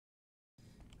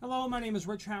Hello, my name is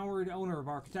Rich Howard, owner of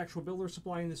Architectural Builder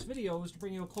Supply. In this video is to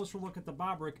bring you a closer look at the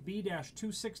Bobrick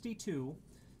B-262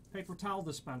 paper towel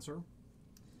dispenser.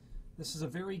 This is a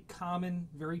very common,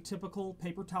 very typical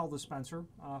paper towel dispenser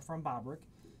from Bobrick.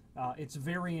 Its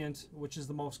variant, which is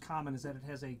the most common, is that it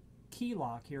has a key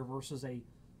lock here versus a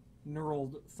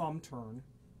knurled thumb turn.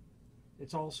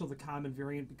 It's also the common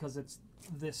variant because it's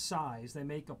this size. They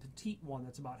make a petite one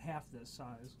that's about half this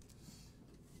size.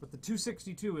 But the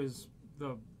 262 is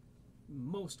the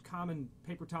most common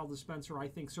paper towel dispenser, I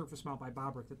think, surface mount by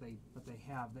Bobrick that they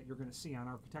have, that you're going to see on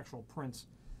architectural prints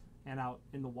and out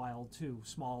in the wild too.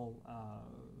 Small,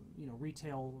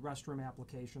 retail restroom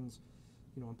applications,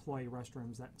 employee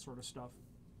restrooms, that sort of stuff.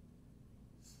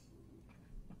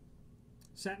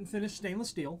 Satin finish stainless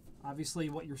steel. Obviously,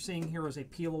 what you're seeing here is a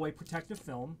peel-away protective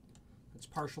film. It's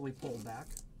partially pulled back.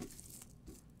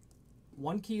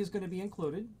 One key is going to be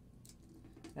included.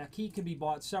 That key can be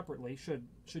bought separately should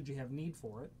you have need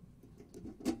for it.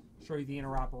 I'll show you the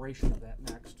inner operation of that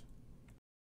next.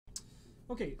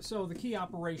 Okay, so the key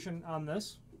operation on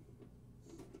this,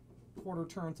 quarter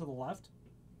turn to the left.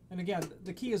 And again,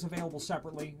 the key is available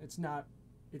separately. It's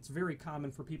very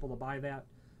common for people to buy that.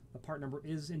 The part number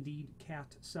is indeed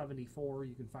CAT74.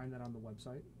 You can find that on the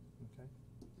website.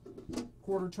 Okay.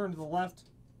 Quarter turn to the left.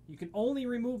 You can only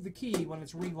remove the key when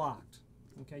it's relocked.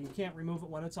 Okay, you can't remove it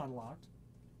when it's unlocked.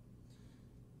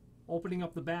 Opening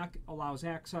up the back allows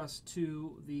access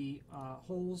to the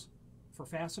holes for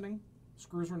fastening.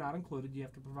 Screws are not included. You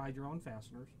have to provide your own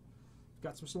fasteners.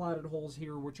 Got some slotted holes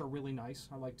here, which are really nice.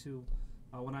 I like to,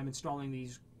 when I'm installing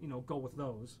these, go with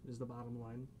those, is the bottom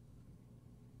line.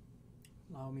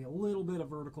 Allow me a little bit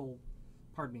of a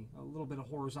little bit of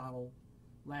horizontal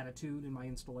latitude in my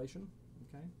installation.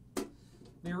 Okay.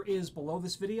 There is, below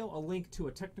this video, a link to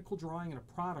a technical drawing and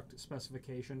a product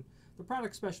specification. The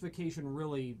product specification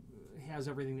really has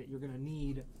everything that you're going to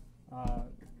need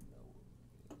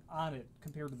on it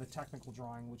compared to the technical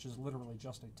drawing, which is literally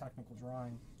just a technical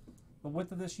drawing. The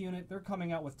width of this unit, they're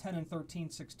coming out with 10 and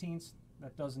 13/16.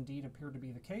 That does indeed appear to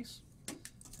be the case.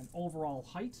 And overall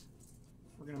height,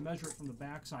 we're going to measure it from the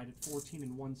back side at 14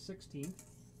 and 1/16.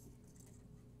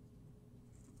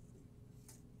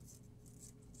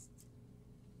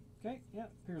 Okay, yeah,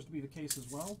 appears to be the case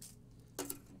as well.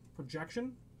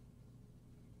 Projection,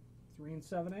 3 and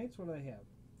 7/8. What do they have?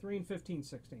 3 and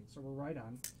 15/16. So we're right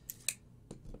on.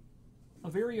 A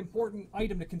very important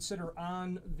item to consider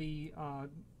on the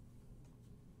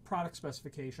product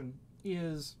specification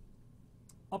is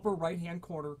upper right-hand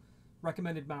corner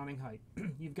recommended mounting height.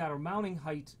 You've got a mounting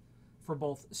height for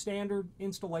both standard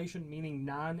installation, meaning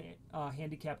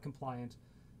non-handicap compliant,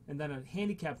 and then a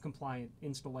handicap compliant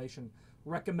installation.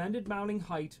 Recommended mounting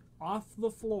height off the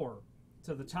floor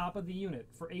to the top of the unit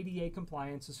for ADA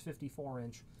compliance is 54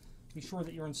 inch. Be sure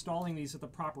that you're installing these at the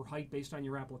proper height based on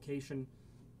your application.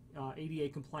 ADA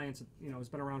compliance, has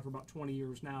been around for about 20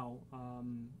 years now,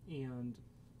 and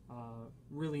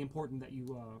really important that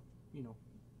you,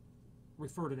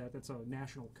 refer to that. That's a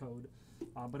national code.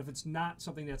 But if it's not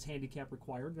something that's handicap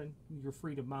required, then you're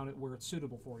free to mount it where it's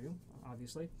suitable for you,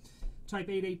 obviously. Type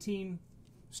 818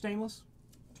 stainless,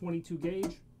 22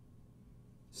 gauge,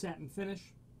 satin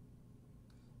finish.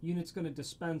 Unit's going to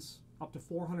dispense up to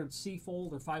 400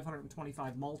 C-fold or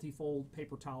 525 multi-fold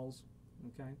paper towels.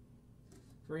 Okay.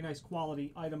 Very nice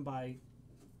quality item by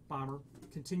Bomber.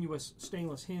 Continuous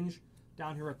stainless hinge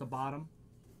down here at the bottom.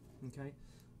 Okay.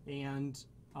 And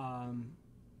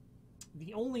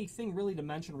the only thing really to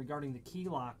mention regarding the key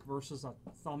lock versus a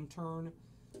thumb turn,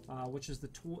 which is the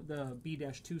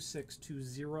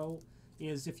B-2620,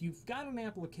 is if you've got an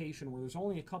application where there's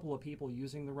only a couple of people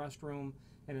using the restroom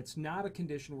and it's not a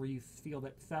condition where you feel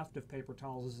that theft of paper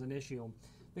towels is an issue,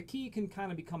 the key can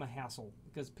kind of become a hassle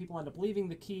because people end up leaving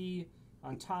the key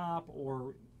on top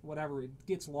or whatever, it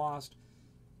gets lost.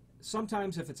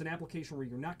 Sometimes if it's an application where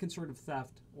you're not concerned of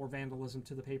theft or vandalism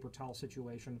to the paper towel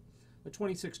situation, the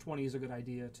 2620 is a good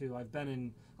idea too. I've been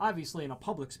in, obviously in a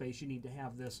public space you need to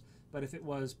have this, but if it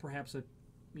was perhaps an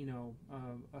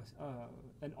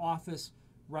office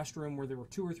restroom where there were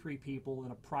 2 or 3 people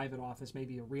in a private office,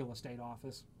 maybe a real estate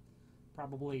office,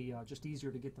 probably just easier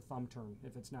to get the thumb turn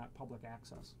if it's not public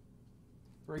access.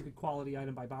 Very good quality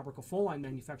item by Bobrick, a full-line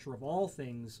manufacturer of all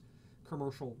things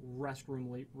commercial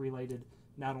restroom related,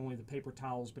 not only the paper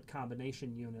towels but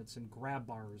combination units and grab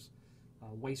bars,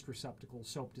 waste receptacles,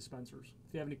 soap dispensers.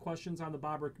 If you have any questions on the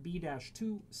Bobrick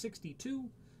B-262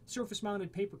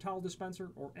 surface-mounted paper towel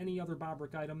dispenser or any other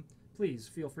Bobrick item, please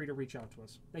feel free to reach out to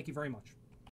us. Thank you very much.